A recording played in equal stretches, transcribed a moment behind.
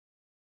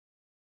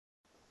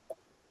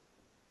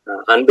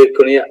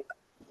அன்பிற்குரிய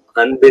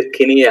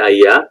அன்பிற்கினிய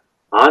ஐயா,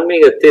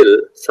 ஆன்மீகத்தில்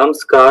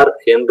சம்ஸ்கார்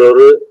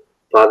என்றொரு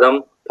பதம்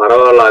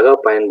பரவலாக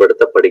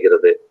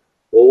பயன்படுத்தப்படுகிறது.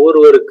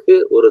 ஒவ்வொருவருக்கு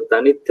ஒரு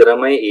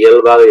தனித்திறமை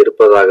இயல்பாக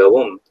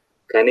இருப்பதாகவும்,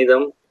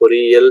 கணிதம்,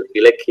 பொறியியல்,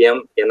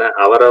 இலக்கியம் என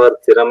அவரவர்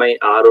திறமை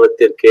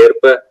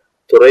ஆர்வத்திற்கேற்ப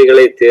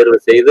துறைகளை தேர்வு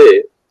செய்து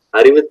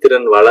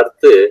அறிவுத்திறன்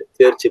வளர்த்து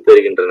தேர்ச்சி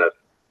பெறுகின்றனர்.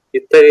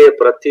 இத்தகைய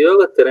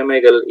பிரத்யோக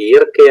திறமைகள்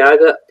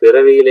இயற்கையாக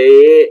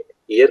பிறவியிலேயே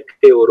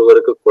இயற்கை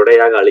ஒருவருக்கு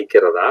கொடையாக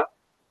அளிக்கிறதா?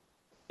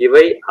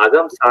 இவை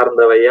அகம்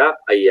சார்ந்தவையா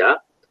ஐயா?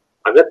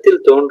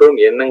 அகத்தில் தோன்றும்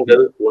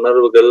எண்ணங்கள்,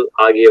 உணர்வுகள்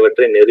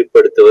ஆகியவற்றை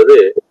நெறிப்படுத்துவது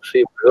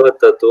ஸ்ரீ பகவத்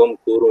தத்துவம்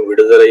கூறும்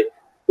விடுதலை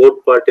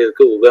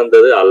கோட்பாட்டிற்கு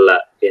உகந்தது அல்ல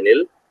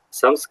எனில்,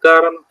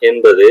 சம்ஸ்காரம்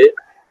என்பது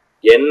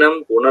எண்ணம்,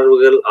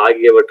 உணர்வுகள்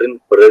ஆகியவற்றின்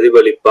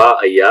பிரதிபலிப்பா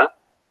ஐயா?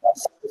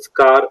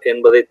 சம்ஸ்கார்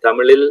என்பதை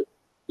தமிழில்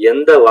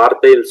எந்த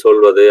வார்த்தையில்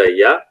சொல்வது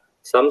ஐயா?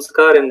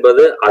 சம்ஸ்கார்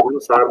என்பது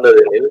அகம்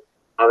சார்ந்ததெனில்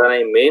அதனை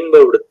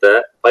மேம்படுத்த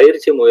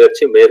பயிற்சி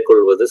முயற்சி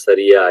மேற்கொள்வது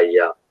சரியா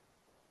ஐயா?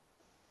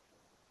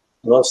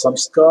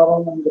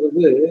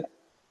 சம்ஸ்காரம்ங்கிறது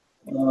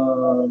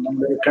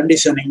நம்முடைய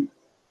கண்டிஷனிங்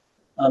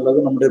அல்லது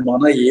நம்முடைய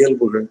மன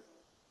இயல்புகள்,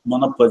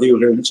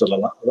 மனப்பதிவுகள்னு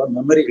சொல்லலாம். அதாவது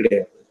மெமரி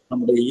கிடையாது,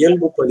 நம்முடைய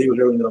இயல்பு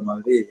பதிவுகள்ங்கிற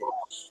மாதிரி.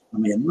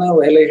 நம்ம என்ன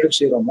வேலைகள்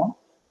செய்யறோமோ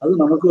அது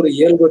நமக்கு ஒரு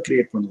இயல்பை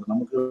கிரியேட் பண்ணுது.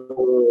 நமக்கு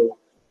ஒரு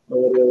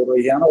ஒரு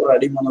ஏன ஒரு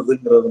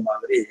அடிமனதுங்கிறது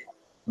மாதிரி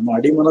நம்ம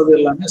அடிமனது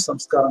எல்லாமே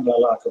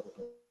சம்ஸ்காரங்களால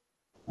ஆக்கப்பட்டது.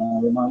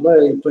 அதனால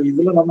இப்ப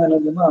இதுல நம்ம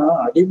என்னன்னா,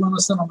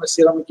 அடிமனசை நம்ம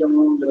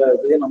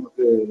சீரமைக்கணுங்கிறதே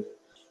நமக்கு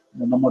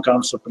நம்ம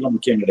கான்செப்ட்ல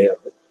முக்கியம்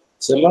கிடையாது.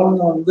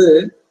 சிலவங்க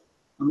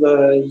அந்த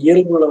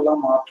இயல்புகள்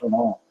எல்லாம்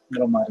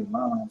மாற்றணுங்கிற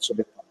மாதிரிலாம்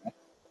சொல்லியிருப்பாங்க.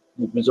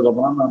 இப்ப சொல்ல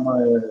போனா நம்ம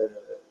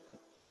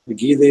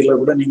கீதையில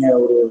கூட நீங்க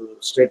ஒரு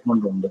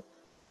ஸ்டேட்மெண்ட் உண்டு.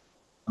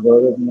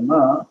 அதாவது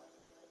என்னன்னா,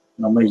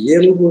 நம்ம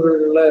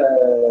இயல்புகள்ல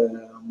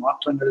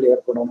மாற்றங்கள்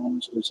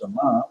ஏற்படணும்னு சொல்லி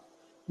சொன்னா,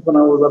 இப்ப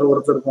நான்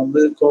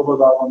ஒருத்தருக்கு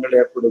கோபதாபங்கள்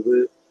ஏற்படுது,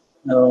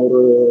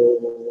 ஒரு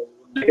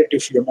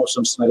நெகட்டிவ்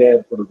எமோஷன்ஸ் நிறைய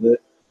ஏற்படுது,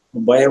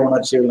 பய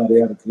உணர்ச்சிகள்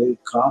நிறைய இருக்கு,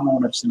 காம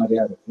உணர்ச்சி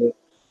நிறைய இருக்கு.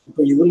 இப்ப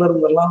இதுல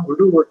இருந்தெல்லாம்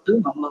விடுபட்டு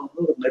நம்மளை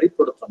ஒரு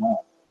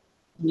நெறிப்படுத்தணும்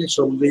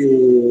சொல்லி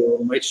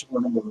ஒரு முயற்சி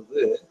பண்ணும்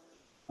பொழுது,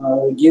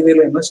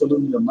 கீதையில என்ன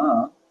சொல்லுதுன்னு சொன்னா,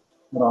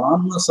 ஒரு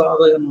ஆன்ம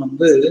சாதகன்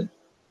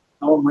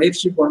அவன்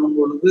முயற்சி பண்ணும்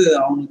பொழுது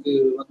அவனுக்கு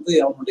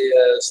அவனுடைய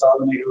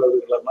சாதனைகள்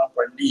அதுகளெல்லாம்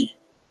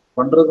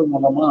பண்றது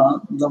மூலமா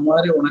இந்த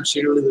மாதிரி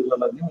உணர்ச்சிகள் இதுகள்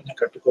எல்லாத்தையும் கொஞ்சம்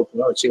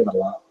கட்டுக்கோப்புல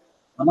வச்சுக்கிடலாம்.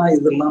 ஆனா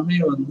இது எல்லாமே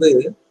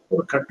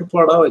ஒரு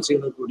கட்டுப்பாடா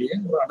வச்சுக்கிடக்கூடிய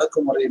ஒரு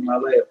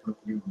அடக்குமுறையினால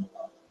ஏற்படக்கூடிய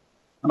ஒண்ணுதான்.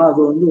 ஆனா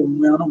அது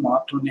உண்மையான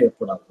மாற்றம்னு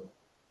ஏற்படாது.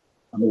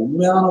 அந்த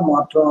உண்மையான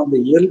மாற்றம், அந்த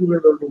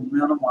இயல்புகளோட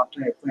உண்மையான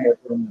மாற்றம் எப்ப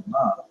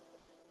ஏற்படும்னா,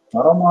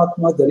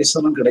 பரமாத்மா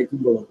தரிசனம்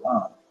கிடைக்கும்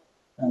போதுதான்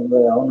அந்த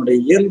அவனுடைய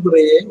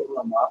இயல்புலையே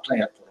ஒரு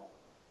மாற்றம்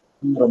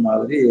ஏற்படும்ங்கிற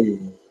மாதிரி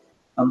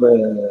அந்த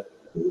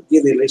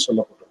கீதையிலே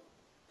சொல்லப்படும்.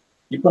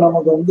 இப்ப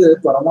நமக்கு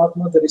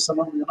பரமாத்மா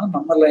தரிசனம்னா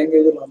நம்ம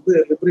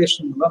லாங்குவேஜ்ல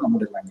லிபரேஷன் தான்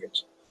நம்முடைய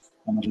லாங்குவேஜ்.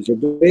 நம்ம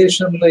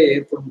லிபரேஷன்ல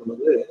ஏற்படும்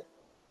பொழுது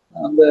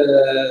அந்த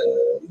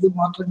இது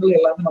மாற்றங்கள்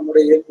எல்லாமே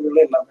நம்முடைய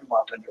இயல்புகள்ல எல்லாமே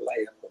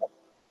மாற்றங்கள்லாம் ஏற்படும்.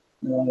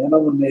 ஏன்னா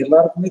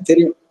எல்லாருக்குமே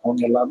தெரியும்,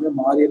 அவங்க எல்லாமே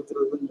மாறி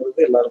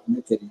இருக்கிறதுங்கிறது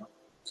எல்லாருக்குமே தெரியும்.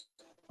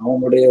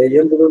 அவங்களுடைய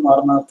இயல்புகள்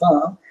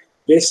மாறினாதான்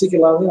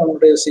பேசிக்கலாவே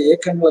அவங்களுடைய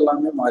இயக்கங்கள்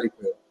எல்லாமே மாறி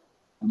போயிடும்.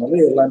 அதனால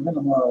எல்லாமே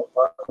நம்ம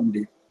பார்க்க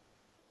முடியும்.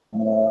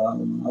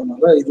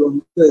 அதனால இது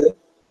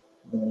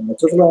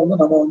மொத்தத்துல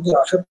நம்ம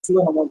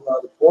அகத்துல நம்ம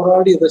அது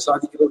போராடி இதை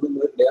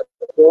சாதிக்கிறதுங்கிறது கிடையாது.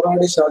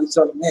 போராடி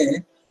சாதிச்சாலுமே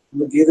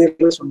இந்த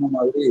கீதையில சொன்ன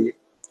மாதிரி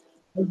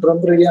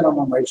டெம்பரரியா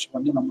நம்ம முயற்சி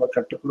பண்ணி நம்ம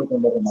கட்டுக்குள்ள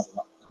கொண்டு வர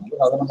மாதிரிதான்.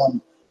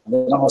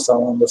 அதனால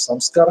அந்த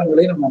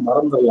சம்ஸ்காரங்களையும் நம்ம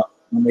மறந்துடலாம்,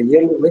 நம்ம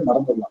இயல்புகளையும்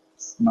மறந்துடலாம்.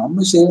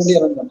 நம்ம செய்ய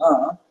வேண்டிய என்னன்னா,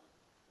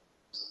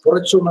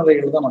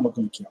 புறச்சூழ்நிலைகள் தான் நமக்கு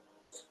முக்கியம்.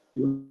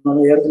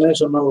 நம்ம ஏற்கனவே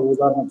சொன்ன ஒரு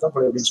உதாரணத்தை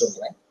அப்படின்னு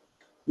சொல்றேன்.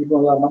 இப்போ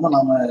உதாரணமா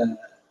நாம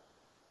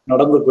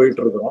நடந்து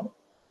போயிட்டு இருக்கிறோம்,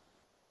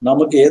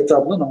 நமக்கு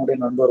ஏத்தாப்புல நம்முடைய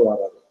நண்பர்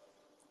வராரு.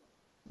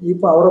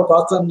 இப்ப அவரை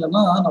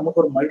பார்த்தோம்னா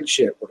நமக்கு ஒரு மகிழ்ச்சி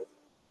ஏற்படும்.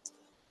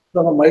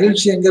 நம்ம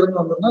மகிழ்ச்சி எங்க இருந்து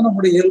வந்தோம்னா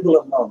நம்முடைய இயல்புல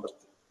இருந்தா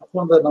வந்திருக்கு.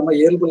 அப்போ நம்ம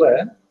இயல்புல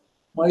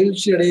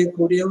மகிழ்ச்சி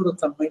அடையக்கூடிய ஒரு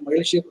தன்மை,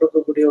 மகிழ்ச்சியை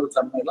கொடுக்கக்கூடிய ஒரு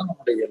தன்மை எல்லாம்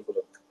நம்முடைய இயல்புல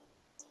இருக்கு.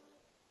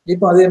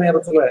 இப்ப அதே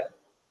நேரத்துல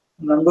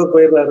நண்பர்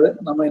போயிடுறாரு,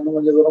 நம்ம இன்னும்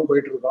கொஞ்சம் தூரம்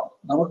போயிட்டு இருக்கோம்,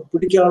 நமக்கு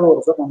பிடிக்காத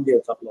ஒருத்தர் நமக்கு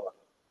ஏத்தாப்புல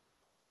வரும்.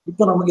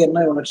 இப்ப நமக்கு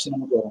என்ன உணர்ச்சி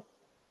நமக்கு வரும்?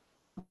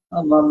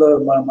 அந்த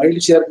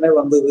மகிழ்ச்சி ஏற்கனவே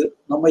வந்தது,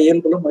 நம்ம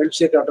இயல்புல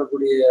மகிழ்ச்சியை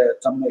காட்டக்கூடிய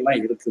தன்மை எல்லாம்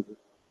இருக்குது.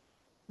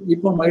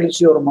 இப்ப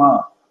மகிழ்ச்சி வருமா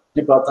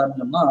நீ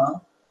பார்த்தாங்கன்னா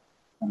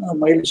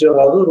மகிழ்ச்சி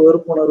வராது, ஒரு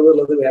வெறுப்புணர்வு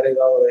அல்லது வேற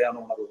ஏதாவது வகையான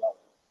உணர்வு தான்.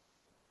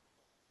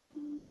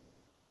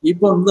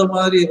 இப்ப இந்த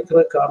மாதிரி இருக்கிற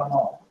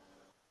காரணம்,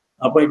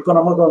 அப்ப இப்ப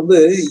நமக்கு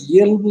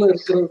இயல்புல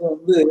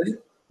இருக்கிறது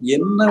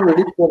என்ன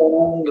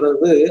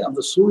வெளிப்படணுங்கிறது அந்த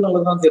சூழ்நிலை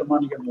தான்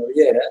தீர்மானிக்கணும்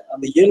ஒழிய,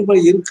 அந்த இயல்புல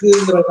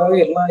இருக்குங்கிறதுக்காக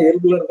எல்லாம்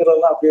இயல்புல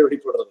இருக்கிறதெல்லாம் அப்படியே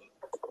வெளிப்படுறது.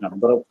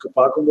 நண்பருக்கு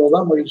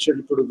பார்க்கும்போதுதான் மகிழ்ச்சி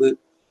வெளிப்படுது,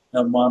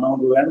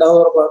 நமக்கு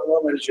வேண்டாதவரை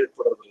பார்க்கும்போது மகிழ்ச்சி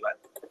ஏற்படுறது இல்லை.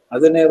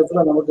 அதே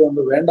நேரத்துல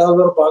நமக்கு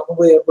வேண்டாதவரை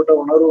பார்க்கும்போது ஏற்பட்ட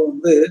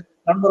உணர்வு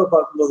நண்பரை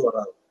பார்க்கும்போது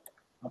வராது.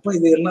 அப்ப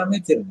இது எல்லாமே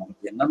தெரியும்.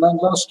 நமக்கு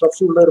என்னென்னலாம்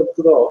ஸ்டஃப் உள்ள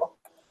இருக்குதோ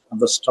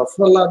அந்த ஸ்டஃப்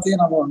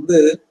எல்லாத்தையும் நம்ம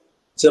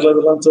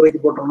சிலதெல்லாம் துறைக்கு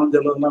போட்டணும்,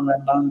 சிலதெல்லாம்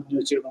வேண்டாம்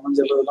வச்சுக்கிடணும்,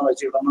 சிலதெல்லாம்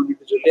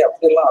வச்சுக்கிடணும்னு சொல்லி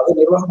அப்படியெல்லாம் அதை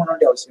நிர்வாகம் பண்ண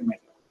வேண்டிய அவசியமே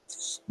இல்லை.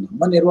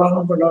 நம்ம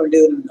நிர்வாகம் பண்ண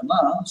வேண்டியது என்னன்னா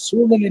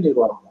சூழ்நிலை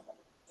நிர்வாகம் பண்ணணும்.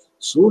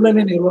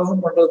 சூழ்நிலை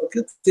நிர்வாகம் பண்றதுக்கு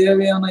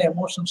தேவையான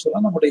எமோஷன்ஸ்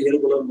எல்லாம் நம்முடைய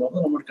இயல்புல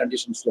இருந்து நம்மளுடைய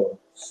கண்டிஷன்ஸ்ல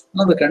வரும்.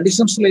 ஆனா அந்த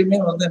கண்டிஷன்ஸ்லயுமே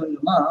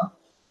என்னன்னா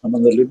நம்ம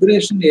அந்த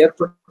லிபரேஷன்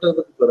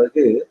ஏற்பட்டதுக்கு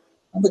பிறகு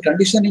அந்த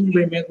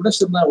கண்டிஷனிங்லயுமே கூட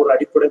சின்ன ஒரு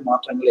அடிப்படை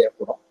மாற்றங்கள்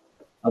ஏற்படும்.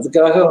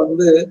 அதுக்காக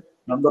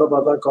நண்பரை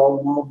பார்த்தா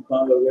கோபமோ,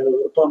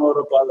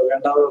 விருப்பமானவரை பார்த்த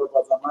வேண்டாதவரை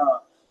பார்த்தோம்னா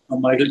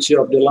மகிழ்ச்சி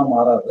அப்படியெல்லாம்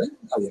மாறாது.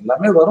 அது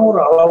எல்லாமே வரும், ஒரு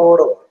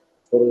அளவோட வரும்,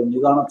 ஒரு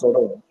நிதானத்தோட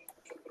வரும்.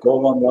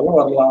 கோபம் வந்தாலும்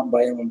வரலாம்,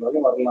 பயம்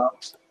வந்தாலும் வரலாம்,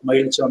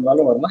 மகிழ்ச்சி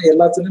வந்தாலும் வரலாம்.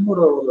 எல்லாத்துலயுமே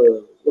ஒரு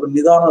ஒரு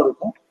நிதானம்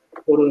இருக்கும்.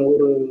 ஒரு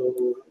ஒரு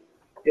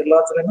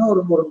எல்லாத்துலயுமே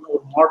ஒரு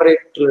ஒரு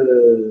மாடரேட்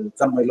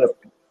தன்மையில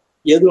இருக்கும்.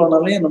 எது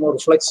வேணாலும் நம்ம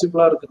ஒரு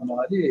ஃபிளெக்சிபிளா இருக்கிற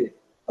மாதிரி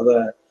அதை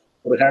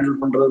ஒரு ஹேண்டில்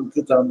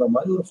பண்றதுக்கு தகுந்த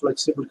மாதிரி ஒரு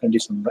ஃபிளெக்சிபிள்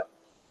கண்டிஷன்ல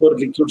ஒரு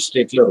லிக்விட்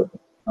ஸ்டேட்ல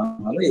இருக்கும்.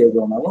 அதனால எது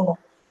வேணாலும்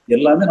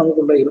எல்லாமே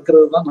நமக்குள்ள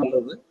இருக்கிறது தான்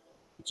நல்லது.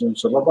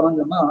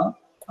 சொல்லப்போனான்னு சொன்னா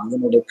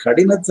அதனுடைய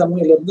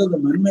கடினத்தன்மையில இருந்து அதை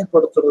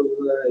மென்மைப்படுத்துறது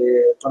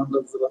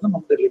பண்றதுல தான்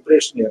நம்முடைய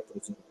லிபரேஷன்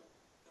ஏற்படுத்துது.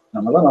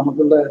 அதனால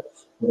நமக்குள்ள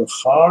ஒரு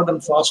ஹார்ட்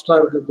அண்ட் ஃபாஸ்டா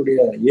இருக்கக்கூடிய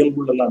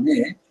இயல்புகள் எல்லாமே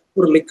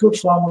ஒரு லிக்விட்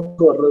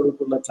ஃபார்முக்கு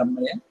வர்றதுக்குள்ள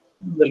தன்மையை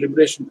இந்த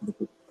லிபரேஷன்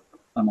கொடுக்குது.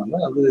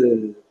 அதனால அது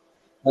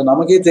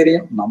நமக்கே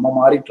தெரியும், நம்ம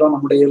மாறிட்டோம்,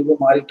 நம்முடைய இயல்பு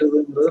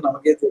மாறிட்டுதுங்கிறது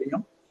நமக்கே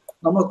தெரியும்.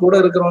 நம்ம கூட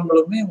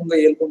இருக்கிறவங்களுமே உங்க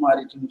இயல்பு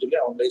மாறிட்டுன்னு சொல்லி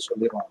அவங்களே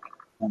சொல்லிடுவாங்க.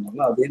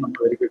 அதனால அதையும் நம்ம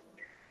வெரிஃபை பண்ணணும்.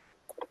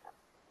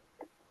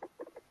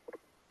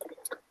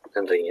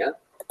 நன்றிங்க.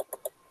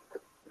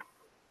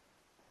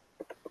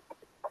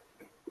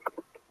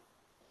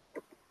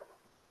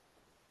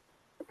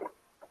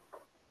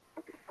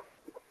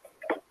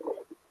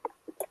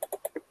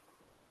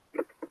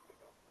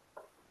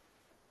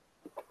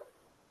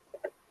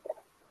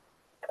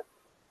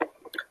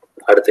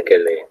 அடுத்த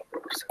கேள்வி.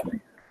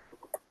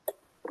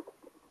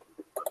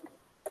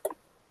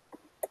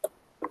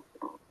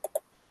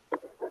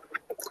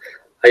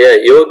 ஐயா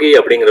யோகி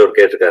அப்படிங்கிறவர்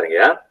கேட்டிருக்காருங்க.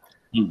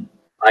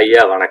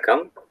 ஐயா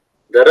வணக்கம்.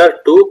 There are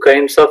two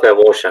kinds of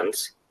emotions,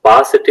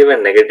 positive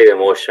and negative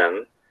emotion.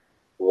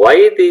 Why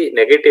the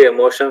negative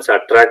emotions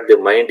attract the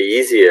mind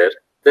easier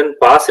than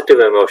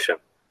positive emotion?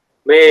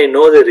 May I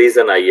know the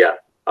reason, ஐயா?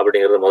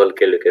 அப்படிங்கறது முதல்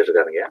கேள்வி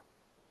கேட்டிருக்காருங்க.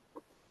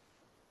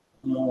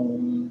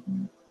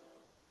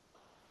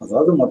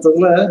 அதாவது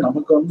மொத்தத்துல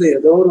நமக்கு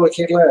ஏதோ ஒரு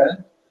வகையில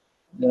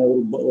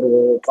ஒரு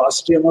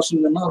பாசிட்டிவ்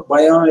எமோஷன்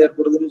பயம்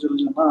ஏற்படுதுன்னு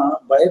சொல்லிச்சோம்னா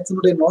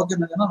பயத்தினுடைய நோக்கம்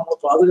என்னங்கன்னா நம்ம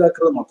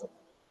பாதுகாக்கிறது மொத்தம்.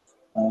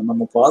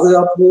 நம்ம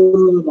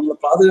நம்மளை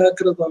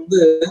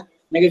பாதுகாக்கிறது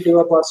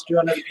நெகட்டிவா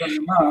பாசிட்டிவா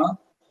எடுக்கணும்னா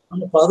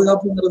நம்ம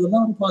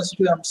பாதுகாப்புங்கிறதுலாம் ஒரு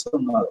பாசிட்டிவ்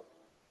அம்சம் தான்.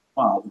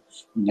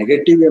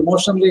 நெகட்டிவ்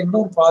எமோஷன்லயும்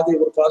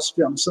ஒரு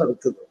பாசிட்டிவ் அம்சம்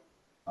இருக்குது.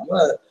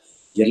 அதனால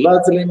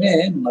எல்லாத்துலயுமே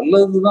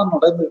நல்லதுதான்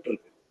நடந்துகிட்டு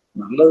இருக்கு.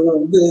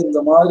 நல்லது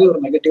இந்த மாதிரி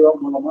ஒரு நெகட்டிவா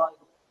மூலமா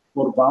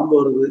ஒரு பாம்பு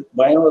வருது,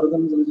 பயம்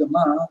வருதுன்னு சொல்லி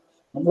சொன்னா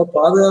நம்மளை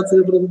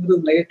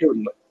பாதுகாத்துக்கிட்டுறதுங்கிறது நெகட்டிவ்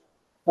இல்லை,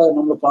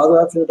 நம்மளை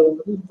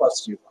பாதுகாத்துக்கிட்டுறது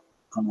பாசிட்டிவ் தான்.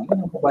 அதனால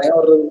நம்ம பயம்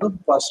வர்றது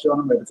பாசிட்டிவா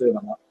நம்ம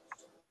எடுத்துக்கலாம்.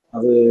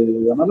 அது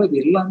அதனால இது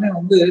எல்லாமே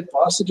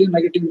பாசிட்டிவ்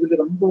நெகட்டிவ்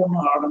ரொம்ப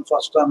ஒன்றும் ஹார்ட் அண்ட்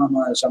ஃபாஸ்டா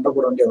நம்ம சண்டை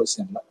போட வேண்டிய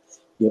அவசியம் இல்லை.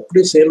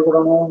 எப்படி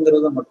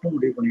செயல்படணுங்கிறத மட்டும்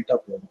முடிவு பண்ணிட்டா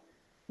போதும்.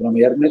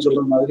 நம்ம ஏற்கனவே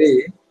சொல்ற மாதிரி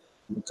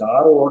ஒரு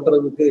காரை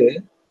ஓட்டுறதுக்கு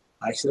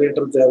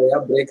ஆக்சிலேட்டர் தேவையா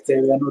பிரேக்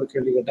தேவையான்னு ஒரு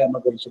கேள்வி கேட்டா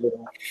என்ன பதில்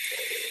சொல்லுவோம்?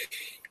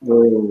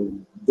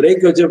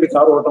 பிரேக் வச்சு எப்படி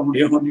கார் ஓட்ட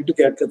முடியும்னுட்டு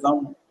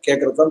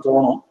கேட்கறதான்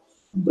தோணும்.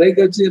 பிரேக்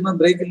வச்சு என்ன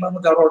பிரேக்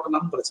இல்லாம கார்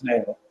ஓட்டலாம்னு பிரச்சனை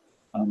ஆயிடும்.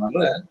 அதனால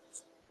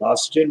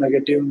பாசிட்டிவ்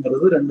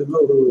நெகட்டிவ்ங்கிறது ரெண்டுமே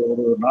ஒரு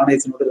ஒரு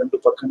நாணயத்தினுடைய ரெண்டு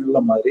பக்கங்கள்ல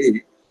மாதிரி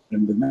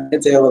ரெண்டுமே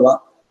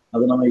தேவைதான்.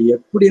 அது நம்ம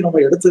எப்படி நம்ம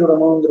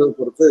எடுத்துக்கிடணுங்கிறத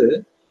பொறுத்து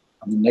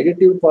அந்த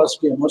நெகட்டிவ்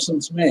பாசிட்டிவ்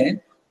எமோஷன்ஸுமே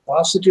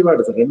பாசிட்டிவா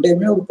எடுத்து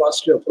ரெண்டையுமே ஒரு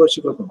பாசிட்டிவ் அப்ரோச்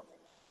இருக்கணும்.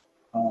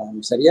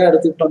 சரியா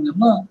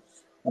எடுத்துக்கிட்டோம்னா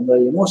அந்த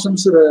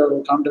எமோஷன்ஸ்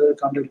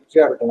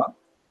கான்ட்ராக்டிவா இருக்கலாம்.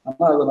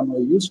 ஆனா அதை நம்ம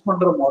யூஸ்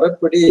பண்ற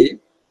முறைப்படி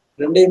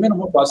ரெண்டையுமே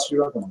நம்ம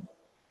பாசிட்டிவா பண்ணணும்.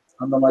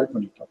 அந்த மாதிரி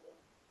பண்ணிட்டோம்.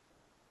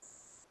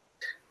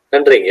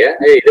 நன்றிங்க.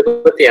 இதை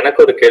பத்தி எனக்கு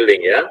ஒரு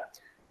கேள்விங்க.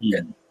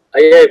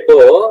 ஐயா இப்போ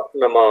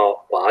நம்ம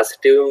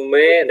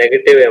பாசிட்டிவுமே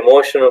நெகட்டிவ்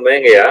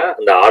எமோஷனுமேங்கய்யா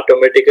இந்த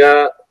ஆட்டோமேட்டிக்கா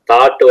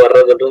தாட்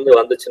வர்றதுல இருந்து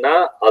வந்துச்சுன்னா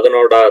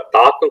அதனோட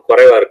தாக்கம்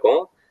குறைவா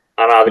இருக்கும்.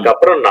 ஆனா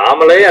அதுக்கப்புறம்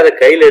நாமளே அதை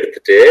கையில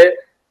எடுத்துட்டு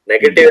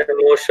நெகட்டிவ்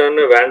எமோஷன்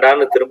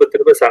வேண்டான்னு திரும்ப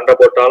திரும்ப சண்டை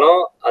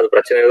போட்டாலும் அது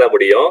பிரச்சனையில தான்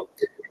முடியும்.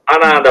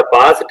 ஆனா அந்த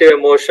பாசிட்டிவ்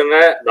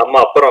எமோஷனை நம்ம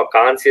அப்புறம்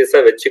கான்சியஸா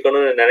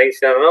வச்சுக்கணும்னு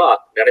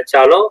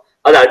நினைச்சாலும்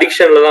அது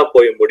அடிக்ஷன்ல தான்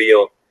போய்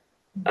முடியும்.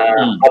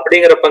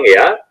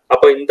 அப்படிங்கிறப்பங்கய்யா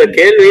அப்ப இந்த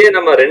கேள்வியே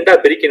நம்ம ரெண்டா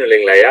பிரிக்கணும்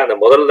இல்லைங்களாயா? அந்த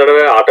முதல்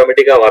தடவை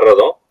ஆட்டோமேட்டிக்கா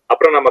வர்றதும்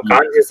அப்புறம் நம்ம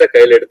கான்சியஸா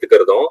கையில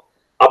எடுத்துக்கிறதும்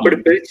அப்படி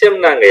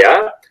பிரிச்சோம்னாங்கய்யா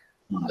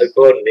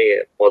இப்போ நீ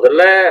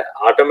முதல்ல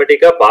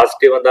ஆட்டோமேட்டிக்கா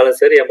பாசிட்டிவ் வந்தாலும்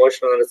சரி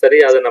எமோஷன் வந்தாலும் சரி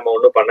அது நம்ம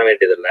ஒண்ணும் பண்ண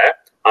வேண்டியது இல்லை.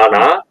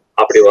 ஆனா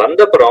அப்படி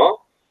வந்தப்புறம்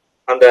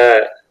அந்த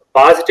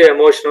பாசிட்டிவ்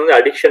எமோஷன்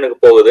அடிக்ஷனுக்கு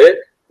போகுது,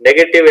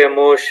 நெகட்டிவ்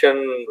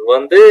எமோஷன்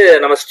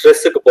நம்ம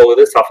ஸ்ட்ரெஸ்ஸுக்கு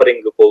போகுது,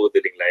 சஃபரிங்க்கு போகுது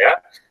இல்லைங்களாயா?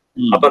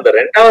 அப்ப அந்த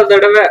ரெண்டாவது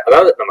தடவை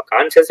அதாவது நம்ம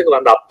கான்சியஸுக்கு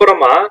வந்த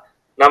அப்புறமா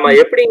நம்ம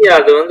எப்படிங்க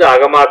அது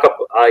அகமாக்க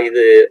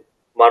இது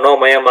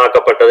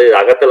மனோமயமாக்கப்பட்டது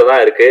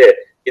அகத்துலதான் இருக்கு,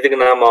 இதுக்கு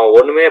நாம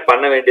ஒண்ணுமே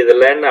பண்ண வேண்டியது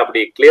இல்லைன்னு அப்படி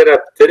கிளியரா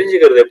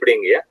தெரிஞ்சுக்கிறது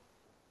எப்படிங்க?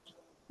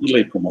 இல்ல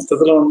இப்ப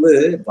மொத்தத்துல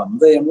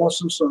வந்த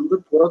எமோஷன்ஸ்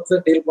புறத்தை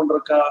டீல்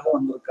பண்றதுக்காக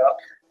வந்திருக்கா,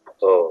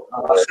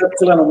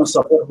 அகத்துல நம்ம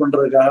சப்போர்ட்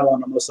பண்றதுக்காக,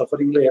 நம்ம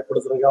சஃபரிங்ல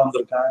ஏற்படுத்துறதுக்காக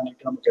வந்திருக்கா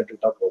இன்னைக்கு நம்ம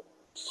கேட்டுக்கிட்டா போதும்.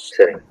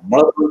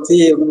 நம்மளை பத்தி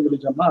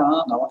சொன்னா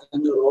நமக்கு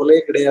அங்க ரோலே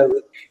கிடையாது,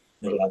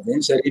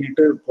 எல்லாத்தையும்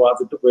சரின்னுட்டு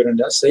பார்த்துட்டு போயிட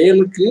வேண்டியது.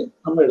 செயலுக்கு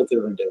நம்ம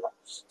எடுத்துக்க வேண்டியதுதான்.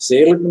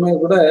 செயலுக்குமே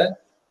கூட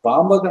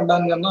பாம்பை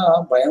கண்டாங்கன்னா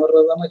பயம்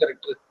வர்றதுதானே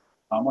கரெக்ட்.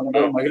 பாம்பை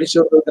கண்டாலும் மகிழ்ச்சி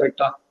வர்றது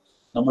கரெக்டா?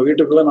 நம்ம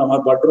வீட்டுக்குள்ள நம்ம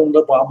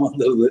பெட்ரூம்ல பாம்பு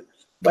வந்துருது,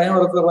 பயம்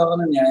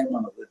வர்றதுதானே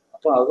நியாயமானது.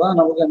 அப்போ அதுதான்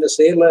நமக்கு அந்த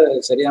செயலை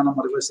சரியான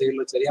முறையில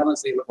சரியான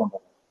செயலை கொண்டு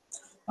வரணும்.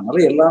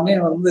 அதனால எல்லாமே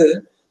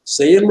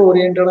செயல்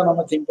ஓரியன்டா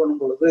நம்ம திங்க்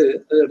பண்ணும் பொழுது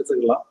அதை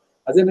எடுத்துக்கலாம்.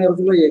 அதே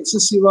நேரத்துல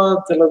எக்ஸசிவா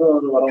சிலது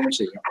வரவும்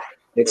செய்யும்.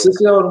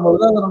 எக்ஸசிவா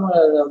வரும்போது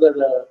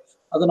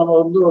அதை நம்ம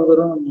ஒரு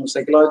வெறும்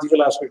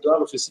சைக்கலாஜிக்கல் ஆஸ்பெக்ட்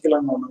தான், பிசிக்கலா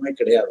ஒண்ணுமே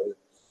கிடையாது.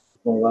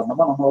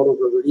 உதாரணமா நம்ம ஒரு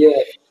பெரிய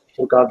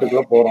ஒரு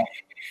காட்டுக்குள்ள போறோம்.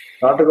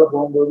 காட்டுக்குள்ள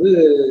போகும்போது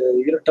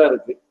இருட்டா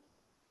இருக்கு,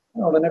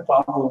 உடனே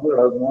பாம்பு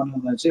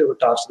கிடக்குமோன்னு நினைச்சு ஒரு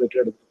டார்ச் லைட்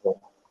எடுத்துட்டு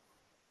போறோம்.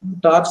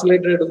 டார்ச்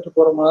லைட் எடுத்துட்டு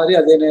போற மாதிரி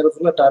அதே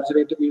நேரத்துல டார்ச்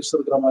லைட்டுக்கு யூஸ்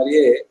இருக்கிற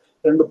மாதிரியே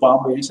 2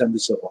 பாம்பையும்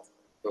சந்திச்சிடறோம்.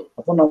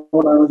 அப்போ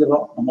நம்ம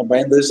நினைக்கிறோம் நம்ம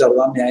பயந்தது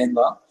சரிதான்,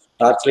 நியாயம்தான்,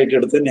 டார்ச் லைட்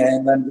எடுத்து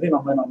நியாயம்தான் சொல்லி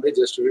நம்மளே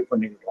ஜஸ்டிஃபை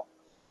பண்ணிக்கிட்டோம்.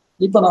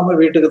 இப்ப நம்ம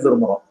வீட்டுக்கு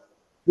திரும்புறோம்.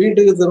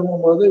 வீட்டுக்கு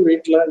திரும்பும்போது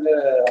வீட்டுல அந்த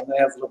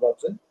நேரத்துல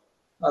பார்த்து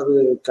அது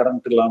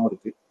கரண்ட் இல்லாம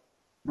இருக்கு,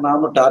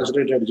 நாம டார்ச்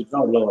லைட் அடிச்சுட்டு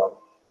தான் உள்ள வரோம்.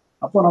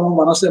 அப்போ நம்ம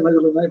மனசு என்ன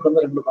சொல்லுதுன்னா, இப்ப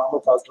 2 பாம்பை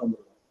பார்த்துட்டு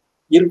வந்துருக்கோம்,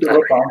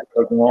 இருட்டுக்குள்ள பாம்பு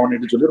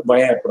கிடக்குமோன்னு சொல்லி ஒரு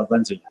பயம்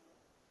ஏற்படத்தான் செய்யும்.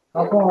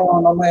 அப்போ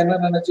நம்ம என்ன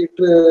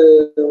நினைச்சிட்டு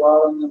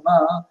வாரோம்னா,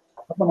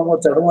 அப்ப நம்ம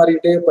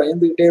தடுமாறிக்கிட்டே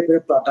பயந்துகிட்டே போய்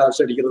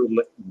டார்ச் அடிக்கிறது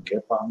இல்லை. இங்கே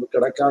பாம்பு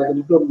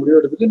கிடக்காதுன்னு ஒரு முடிவு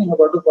எடுத்துட்டு நீங்க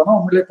பாட்டு போனா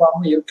உண்மையிலே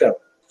பாம்பு இருக்காது.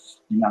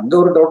 நீங்க அங்க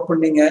ஒரு டவுட்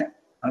பண்ணீங்க,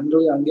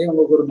 அங்கேயும்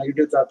உங்களுக்கு ஒரு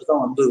நெகட்டிவ் தாட்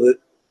தான் வந்தது,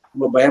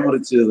 உங்க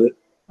பயமுறிச்சது,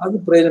 அது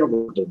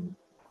பிரயோஜனப்பட்டது.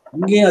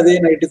 இங்கேயும் அதே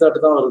நெகட்டிவ்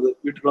தாட் தான் வருது,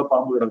 வீட்டுக்குள்ள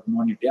பாம்பு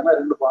கிடக்குமோன்னு. ஏன்னா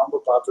 2 பாம்பு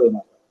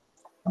பார்த்ததுனால.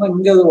 ஆனா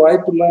இங்க அது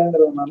வாய்ப்பு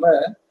இல்லைங்கிறதுனால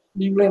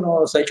நீங்களே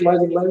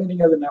சைக்கலாஜிக்கலாவே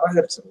நீங்க அதை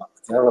நிராகரிச்சிடலாம்.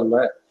 தேவையில்ல,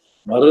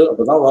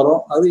 அப்பதான்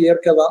வரும், அது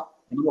இயற்கை தான்.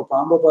 நம்ம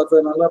பாம்பை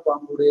பார்த்ததுனால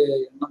பாம்புடைய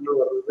எண்ணங்கள்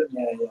வர்றது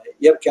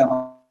இயற்கையான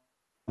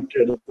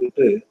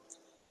எடுத்துக்கிட்டு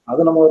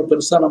அதை நம்ம ஒரு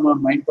பெருசா நம்ம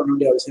மைண்ட் பண்ண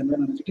வேண்டிய அவசியம்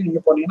தான் நினைச்சிட்டு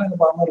நீங்க போனீங்கன்னா அங்க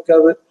பாம்பு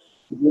இருக்காது.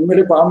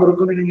 உண்மையிலே பாம்பு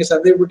இருக்குன்னு நீங்க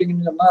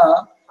சந்தேகப்பட்டீங்கன்னு சொன்னா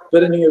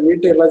நீங்க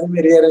வீட்டை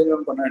எல்லாத்தையுமே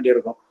ரீஅரேஞ்ச்மெண்ட் பண்ண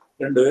வேண்டியிருக்கும்.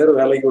 2 பேரும்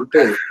வேலைக்கு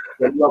விட்டு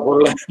எல்லா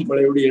பொருளையும்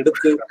பழையபடி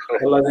எடுத்து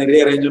எல்லாத்தையும்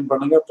ரீஅரேஞ்ச்மெண்ட்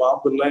பண்ணுங்க,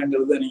 பாம்பு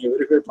இல்லைங்கிறத நீங்க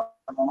வெரிஃபை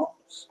பண்ணணும்.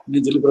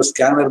 இன்னும் சொல்லி இப்போ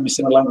ஸ்கேனர்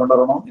மிஷின் எல்லாம் கொண்டு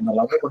வரணும்,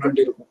 என்னெல்லாமே பண்ண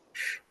வேண்டியிருக்கும்.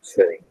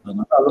 சரி,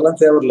 அதனால அதெல்லாம்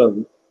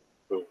தேவையில்லாது.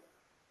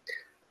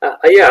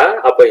 ஐயா,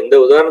 அப்ப இந்த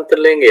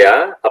உதாரணத்துலங்கய்யா,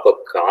 அப்ப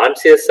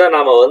கான்சியஸா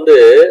நாம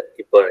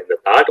இப்ப இந்த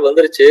தாட்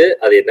வந்துருச்சு,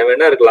 அது என்ன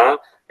வேணா இருக்கலாம்,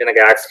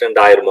 எனக்கு ஆக்சிடென்ட்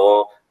ஆயிருமோ,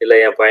 இல்ல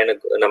என்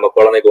பையனுக்கு நம்ம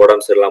குழந்தைக்கு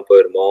உடம்பு சரியில்லாம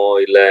போயிருமோ,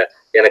 இல்ல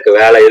எனக்கு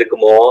வேலை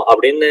இருக்குமோ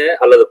அப்படின்னு,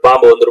 அல்லது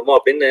பாம்பு வந்துருமோ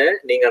அப்படின்னு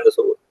நீங்க அந்த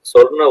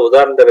சொன்ன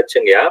உதாரணத்தை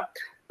வச்சுங்கய்யா,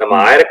 நம்ம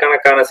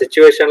ஆயிரக்கணக்கான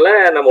சிச்சுவேஷன்ல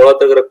நம்ம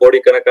உலகத்துல இருக்கிற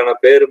கோடிக்கணக்கான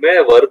பேருமே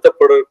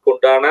வருத்தப்படுறதுக்கு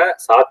உண்டான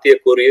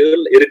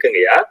சாத்தியக்கூறிகள்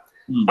இருக்குங்கய்யா.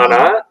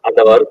 ஆனா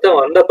அந்த வருத்தம்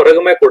வந்த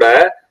பிறகுமே கூட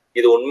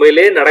இது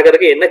உண்மையிலே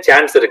நடக்கிறதுக்கு என்ன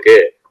சான்ஸ் இருக்கு?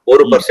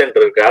 1%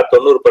 இருக்கா,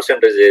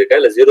 90% இருக்கா,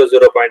 இல்ல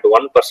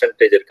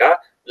 0.1% இருக்கா,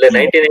 இல்ல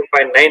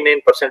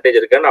 99.99%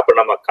 இருக்கான்னு அப்ப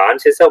நம்ம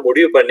கான்சியஸா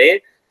முடிவு பண்ணி,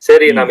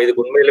 சரி நம்ம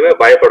இதுக்கு உண்மையிலுமே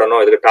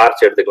பயப்படணும், இதுக்கு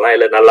டார்ச் எடுத்துக்கலாம்,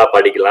 இல்ல நல்லா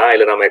படிக்கலாம்,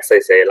 இல்ல நம்ம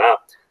எக்ஸசைஸ் செய்யலாம்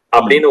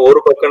அப்படின்னு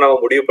ஒரு பக்கம் நம்ம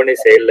முடிவு பண்ணி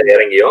செயல்ல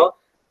இறங்கியும்,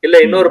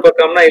 இல்ல இன்னொரு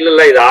பக்கம்னா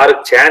இல்ல இது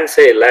யாருக்கு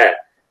சான்ஸே இல்ல,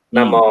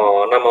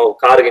 நம்ம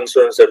காருக்கு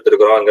இன்சூரன்ஸ்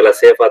எடுத்திருக்கிறோம், அங்கெல்லாம்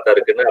சேஃபா தான்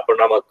இருக்குன்னு அப்ப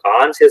நம்ம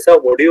கான்சியஸா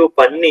முடிவு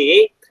பண்ணி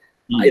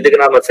இதுக்கு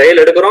நம்ம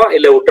செயல் எடுக்கிறோம்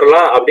இல்ல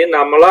விட்டுறலாம் அப்படின்னு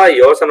நம்மளா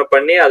யோசனை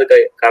பண்ணி அதுக்கு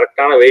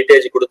கரெக்டான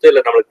வெயிட்டேஜ் கொடுத்து,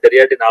 இல்ல நம்மளுக்கு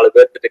தெரியாட்டி 4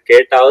 பேர்கிட்ட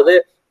கேட்டாவது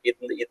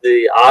இது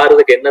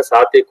ஆறுறதுக்கு என்ன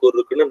சாத்தியக்கூறு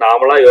இருக்குன்னு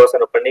நாமளா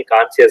யோசனை பண்ணி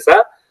கான்சியஸா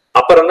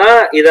அப்புறம் தான்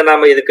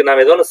இதுக்கு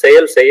நாம ஏதோ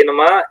செயல்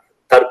செய்யணுமா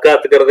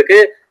தற்காத்துக்கிறதுக்கு,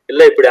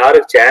 இல்ல இப்படி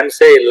யாருக்கு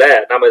சான்ஸே இல்ல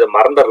நம்ம இதை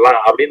மறந்துடலாம்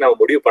அப்படின்னு நம்ம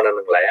முடிவு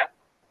பண்ணணுங்களா?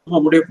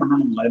 முடிவு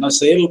பண்ணணுங்களா? ஏன்னா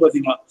செயல்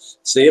பாத்தீங்களா,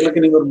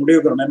 செயலுக்கு நீங்க ஒரு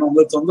முடிவு பண்ணணும். ஏன்னா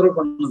உங்களுக்கு தொந்தரவு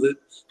பண்ணுது,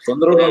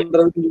 தொந்தரவு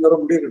பண்றதுக்கு நீங்க ஒரு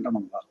முடிவு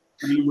கட்டணுங்களா?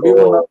 நீங்க முடிவு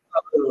பண்ணா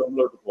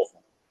உங்களுக்கு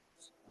போகும்.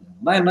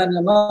 ஆனா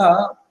என்னன்னா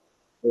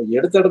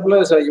எடுத்த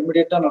இடத்துல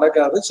இமிடியேட்டா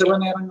நடக்காது, சில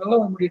நேரங்கள்ல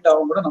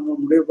இமிடியேட்டாவும் கூட நம்ம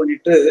முடிவு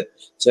பண்ணிட்டு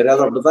சரி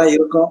அது அப்படிதான்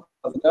இருக்கும்,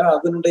 அதுக்காக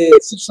அதனுடைய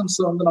எக்ஸிஸ்டன்ஸ்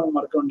நம்ம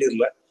மறக்க வேண்டியது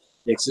இல்லை.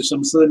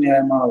 எக்ஸிஸ்டன்ஸ்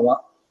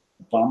நியாயமானதுதான்.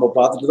 பாம்பை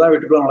பார்த்துட்டு தான்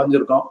வீட்டுக்குள்ள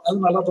நுழைஞ்சிருக்கோம்,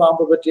 அதனால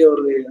பாம்பை பற்றிய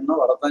ஒரு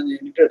எண்ணம் வரத்தான்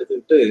செய்யிட்டு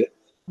எடுத்துக்கிட்டு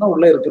ஆனால்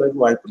உள்ள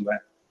இருக்கிறதுக்கு வாய்ப்பு இல்லை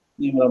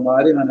நீங்க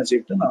மாதிரி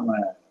நினைச்சுக்கிட்டு நாம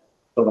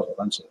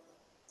தொடரதான் செய்யணும்.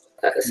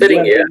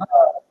 சரிங்க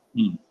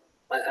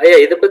ஐயா,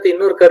 இதை பத்தி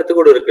இன்னொரு கருத்து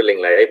கூட இருக்கு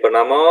இல்லைங்களா? இப்ப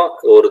நம்ம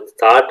ஒரு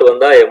தாட்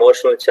வந்தா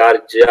எமோஷனல்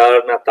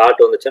சார்ஜான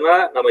தாட் வந்துச்சுன்னா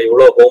நம்ம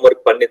இவ்வளவு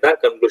ஹோம்ஒர்க் பண்ணி தான்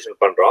கன்க்ளூஷன்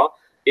பண்றோம்.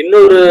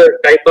 இன்னொரு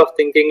டைப் ஆஃப்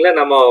திங்கிங்ல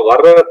நம்ம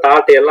வர்ற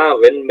தாட் எல்லாம்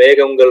வெண்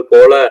மேகங்கள்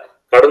போல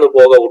கடந்து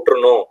போக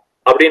விட்டுறணும்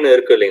அப்படின்னு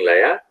இருக்கு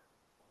இல்லைங்களா?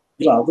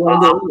 இல்ல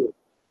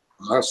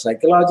அது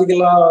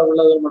சைக்கலாஜிக்கலா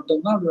உள்ளது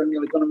மட்டும்தான்.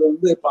 இப்ப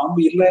நம்ம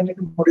பாம்பு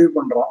இல்லைன்னு முடிவு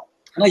பண்றோம்,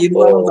 ஆனா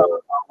இருந்தாலும்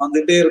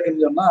வந்துட்டே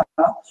இருக்குன்னு சொன்னா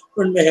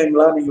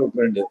வெண்மேகங்களா நீங்க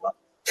விட்டுற வேண்டியதுதான்.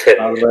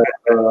 அதுல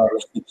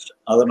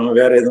அதை நம்ம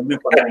வேற எதுவுமே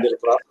பண்ண வேண்டியது,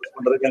 ப்ராசஸ்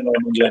பண்றதுக்கு அங்க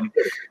ஒண்ணும்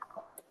எனக்கு.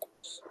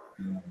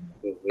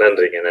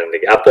 நன்றிங்க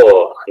நன்றிங்க. அப்போ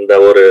அந்த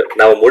ஒரு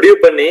நம்ம முடிவு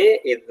பண்ணி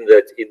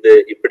இது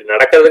இப்படி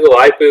நடக்கிறதுக்கு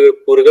வாய்ப்பு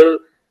கூறுகள்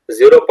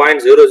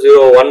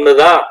 0.001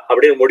 தான்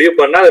அப்படின்னு முடிவு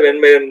பண்ணா அது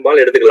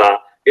வெண்மையின்பால் எடுத்துக்கலாம்.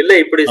 இல்ல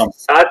இப்படி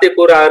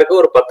சாத்தியக்கூறு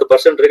ஆகிறதுக்கு ஒரு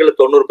 10% இருக்கு, இல்ல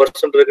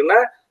 90% இருக்குன்னா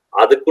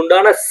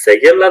அதுக்குண்டான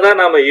செயல்ல தான்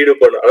நாம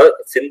ஈடுபடணும். அதாவது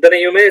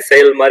சிந்தனையுமே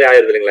செயல் மாதிரி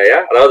ஆயிருது இல்லைங்களா?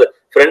 அதாவது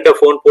ஃப்ரெண்ட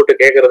போன் போட்டு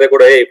கேட்கறதே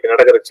கூட இப்படி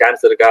நடக்கிற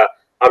சான்ஸ் இருக்கா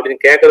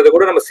அப்படின்னு கேட்கறத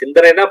கூட நம்ம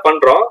சிந்தனை தான்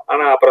பண்றோம்.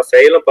 ஆனா அப்புறம்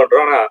செயலும்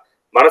பண்றோம். ஆனா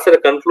மனசுல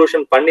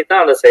கன்க்ளூஷன் பண்ணி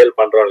தான் அந்த செயல்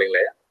பண்றோம்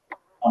இல்லைங்களா?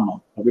 ஆமா,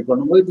 அப்படி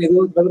பண்ணும்போது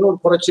இது ஒரு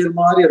புரட்சியல்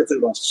மாதிரி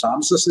எடுத்துக்கிறோம்.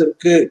 சான்சஸ்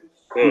இருக்கு,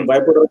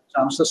 பயப்படுற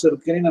சான்சஸ்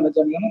இருக்குன்னு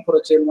நினைச்சாங்கன்னா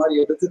புரட்சியல்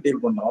மாதிரி எடுத்து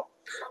டீல் பண்றோம்.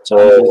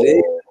 சான்சஸே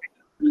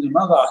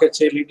அதை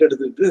அகச்செயலிட்டு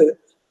எடுத்துக்கிட்டு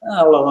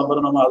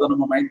அவ்வளவுதான், நம்ம அதை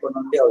நம்ம மைண்ட் பண்ண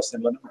வேண்டிய அவசியம்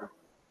இல்லைன்னு.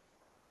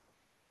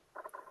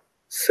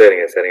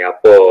 சரிங்க சரிங்க.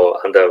 அப்போ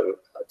அந்த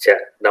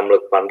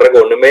நம்மளுக்கு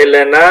பண்றதுக்கு ஒண்ணுமே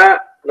இல்லைன்னா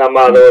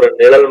நம்ம அதை ஒரு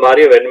நிழல்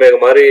மாதிரி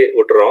வெண்மேகம் மாதிரி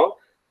விட்டுறோம்.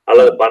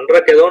 அல்லது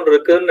பண்றதுக்கு ஏதோ ஒன்று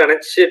இருக்குன்னு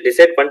நினைச்சு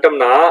டிசைட்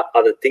பண்ணிட்டோம்னா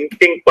அது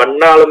திங்கிங்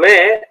பண்ணாலுமே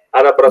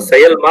அது அப்புறம்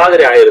செயல்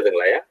மாதிரி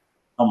ஆயிருதுங்களா?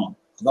 ஆமா,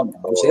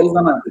 அதான் செயல்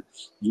தானே அது.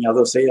 நீங்க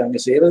அதை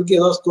அங்க செய்யறதுக்கு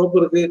ஏதோ ஸ்கோப்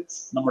இருக்கு,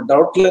 நம்ம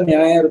டவுட்ல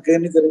நியாயம்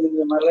இருக்குன்னு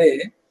தெரிஞ்சதுனாலே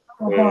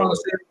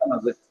செயல் தானே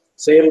அது,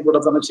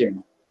 செயல்படத்தானே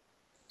செய்யணும்.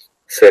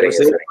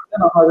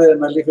 நம்ம அதை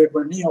நல்லிஃபை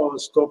பண்ணி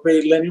ஸ்கோப்பே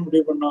இல்லைன்னு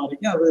முடிவு பண்ண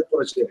வரைக்கும் அது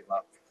புரட்சியல்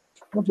தான்.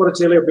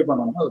 புரட்சியில எப்படி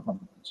பண்ணணுமோ அது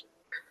பண்ணணும்.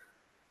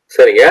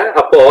 சரிங்க.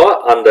 அப்போ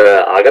அந்த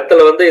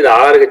அகத்துல இது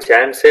ஆகிறதுக்கு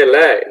சான்ஸே இல்ல,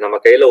 நம்ம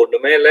கையில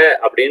ஒண்ணுமே இல்ல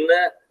அப்படின்னு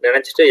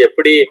நினைச்சிட்டு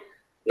எப்படி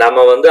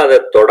நம்ம அதை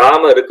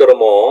தொடாம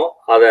இருக்கிறோமோ,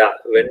 அத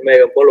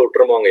வெண்மேகம் போல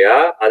விட்டுருமோங்கய்யா.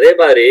 அதே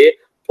மாதிரி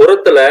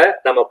புறத்துல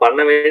நம்ம பண்ண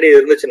வேண்டி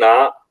இருந்துச்சுன்னா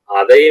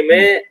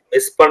அதையுமே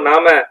மிஸ்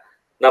பண்ணாம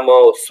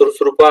நம்ம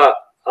சுறுசுறுப்பா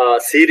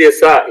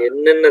சீரியஸா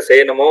என்னென்ன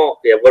செய்யணுமோ,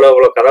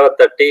 எவ்வளவு கதவை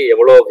தட்டி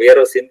எவ்வளவு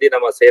வியர்வை சிந்தி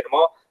நம்ம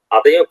செய்யணுமோ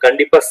அதையும்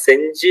கண்டிப்பா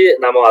செஞ்சு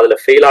நம்ம அதுல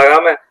ஃபெயில்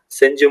ஆகாம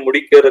செஞ்சு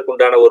முடிக்கிறதுக்கு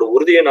உண்டான ஒரு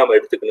உறுதியை நாம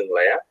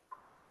எடுத்துக்கணுங்களா?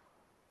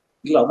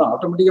 இல்ல, அதான்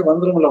ஆட்டோமேட்டிக்கா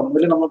வந்துருங்களா.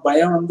 உண்மையிலே நம்ம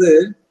பயம்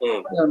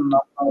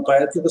நம்ம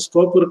பயத்துக்கு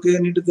ஸ்கோப்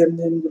இருக்குன்னு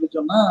தெரிஞ்சுன்னு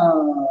சொன்னா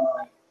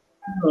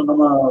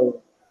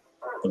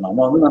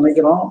நம்ம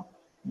நினைக்கிறோம்.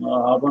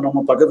 அப்ப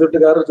நம்ம பக்கத்து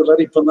வீட்டுக்காரர்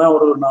சொல்றாரு,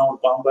 இப்பதான் நான் ஒரு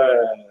பாம்பை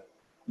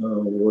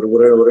ஒரு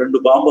 2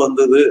 பாம்பு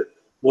வந்தது,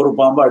 ஒரு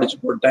பாம்பை அடிச்சு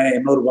போட்டேன்,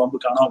 இன்னொரு பாம்பு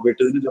காணாம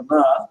போயிட்டுதுன்னு சொன்னா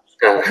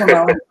அப்ப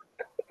நான்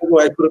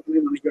வாய்ப்பு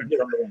இருக்குன்னு நினைக்க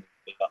வேண்டியது.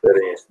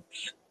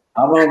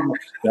 அவன்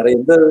வேற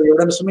எந்த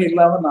எவிடன்ஸுமே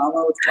இல்லாம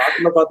நாம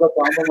காட்டுல பார்த்தா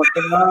பாம்பை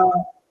மட்டும்தான்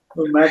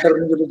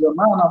மேட்டர்னு சொல்லி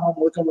சொன்னா நம்ம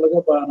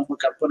முழுக்க நம்ம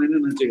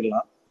கற்பனைன்னு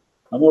நினைச்சுக்கலாம்.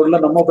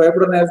 நம்ம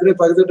பயப்பட நேரத்திலே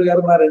பக்கத்து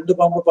வீட்டுக்காரர் நான் 2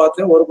 பாம்பை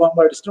பார்த்தேன், ஒரு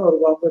பாம்பை அடிச்சுட்டு ஒரு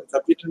பாம்பை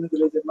தப்பிட்டுன்னு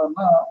சொல்லி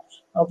சொன்னோம்னா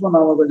அப்போ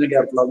நாம கொஞ்சம்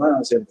கேர்ஃபுல்லா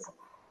தான் செயல்படும்.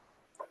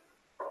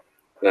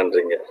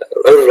 நன்றிங்க.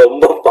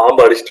 ரொம்ப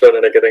பாம்பு அடிச்சுட்டு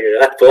நினைக்கிறேங்க.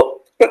 அப்போ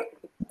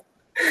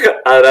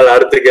அதனால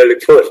அடுத்த கேள்வி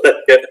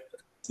போறேன்.